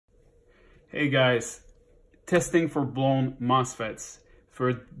Hey guys, testing for blown MOSFETs.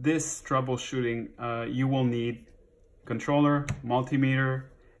 For this troubleshooting, you will need controller, multimeter,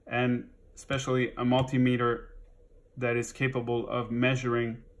 and especially a multimeter that is capable of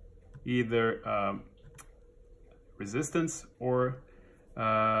measuring either resistance or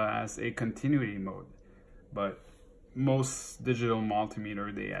as a continuity mode. But most digital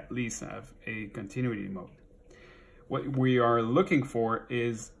multimeter, they at least have a continuity mode. What we are looking for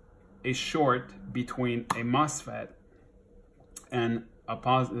is a short between a MOSFET and a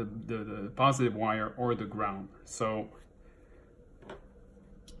the positive wire or the ground. So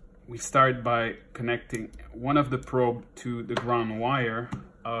we start by connecting one of the probe to the ground wire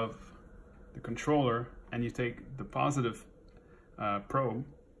of the controller, and you take the positive probe,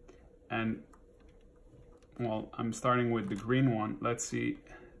 and well, I'm starting with the green one. Let's see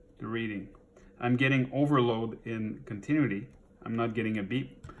the reading. I'm getting overload in continuity. I'm not getting a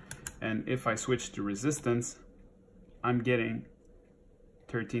beep. And if I switch to resistance, I'm getting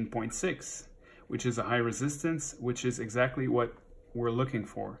 13.6, which is a high resistance, which is exactly what we're looking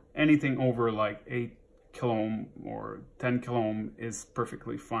for. Anything over like 8 kilo ohm or 10 kilo ohm is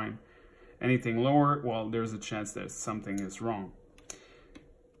perfectly fine. Anything lower, well, there's a chance that something is wrong.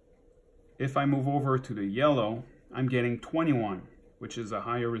 If I move over to the yellow, I'm getting 21, which is a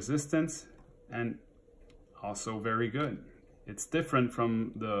higher resistance and also very good. It's different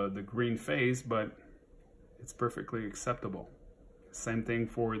from the green phase, but it's perfectly acceptable. Same thing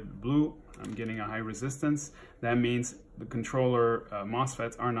for the blue. I'm getting a high resistance. That means the controller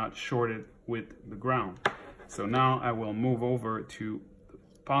MOSFETs are not shorted with the ground. So now I will move over to the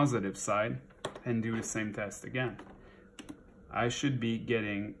positive side and do the same test again. I should be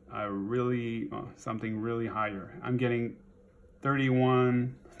getting a something really higher. I'm getting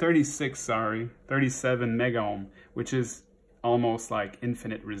 37 mega ohm, which is almost like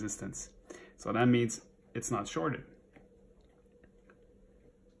infinite resistance. So that means it's not shorted.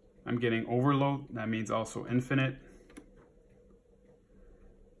 I'm getting overload. That means also infinite.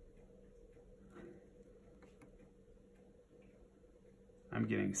 I'm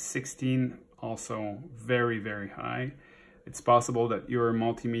getting 16, also very, very high. It's possible that your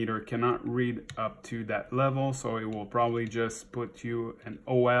multimeter cannot read up to that level, so it will probably just put you an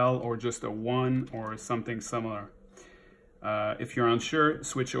OL or just a 1 or something similar. If you're unsure,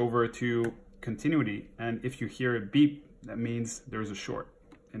 switch over to continuity, and if you hear a beep, that means there's a short.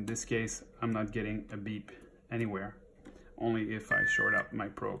 In this case, I'm not getting a beep anywhere, only if I short out my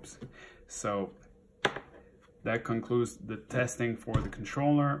probes. So that concludes the testing for the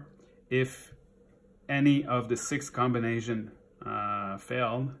controller. If any of the 6 combination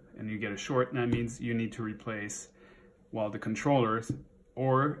failed and you get a short, that means you need to replace, well, the controllers,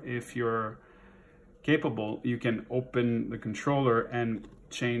 or if you're capable, you can open the controller and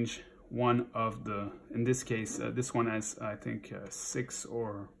change one of the, in this case, this one has, I think, 6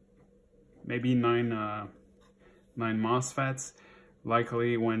 or maybe 9 MOSFETs.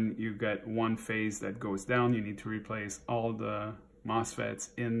 Likely when you get one phase that goes down, you need to replace all the MOSFETs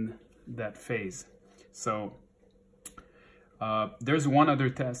in that phase. So there's one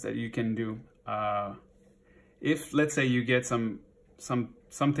other test that you can do. If, let's say, you get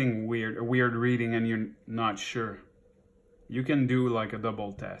something weird, a weird reading, and you're not sure, you can do like a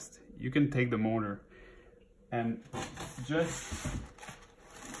double test. You can take the motor and just,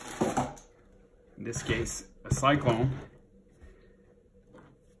 in this case, a cyclone.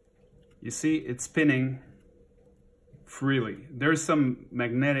 You see it's spinning freely. There's some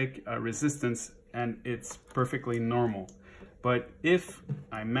magnetic resistance and it's perfectly normal. But if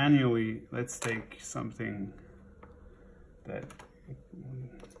I manually, let's take something that,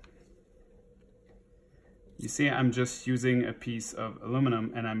 you see, I'm just using a piece of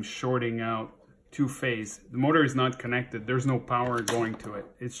aluminum and I'm shorting out 2 phase. The motor is not connected. There's no power going to it.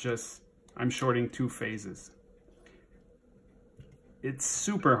 It's just, I'm shorting 2 phases. It's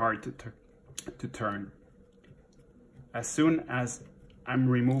super hard to turn. As soon as I'm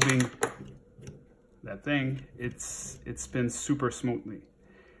removing that thing, it spins super smoothly.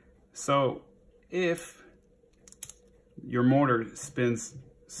 So if your motor spins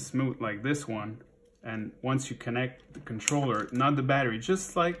smooth like this one, and once you connect the controller, not the battery,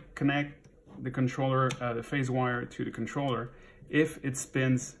 just like connect the controller, the phase wire to the controller, if it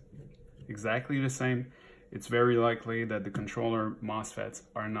spins exactly the same, it's very likely that the controller MOSFETs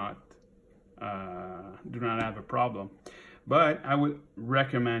are not, do not have a problem. But I would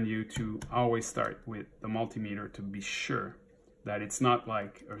recommend you to always start with the multimeter to be sure that it's not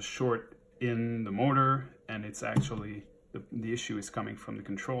like a short in the motor and it's actually, the issue is coming from the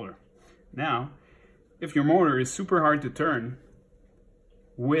controller. Now, if your motor is super hard to turn,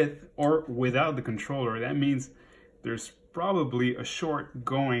 with or without the controller. That means there's probably a short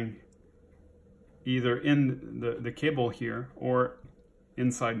going either in the cable here or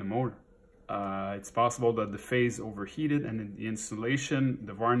inside the motor. It's possible that the phase overheated and the insulation,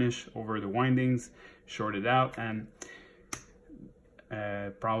 the varnish over the windings shorted out, and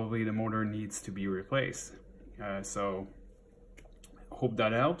probably the motor needs to be replaced. So hope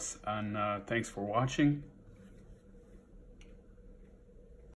that helps, and thanks for watching.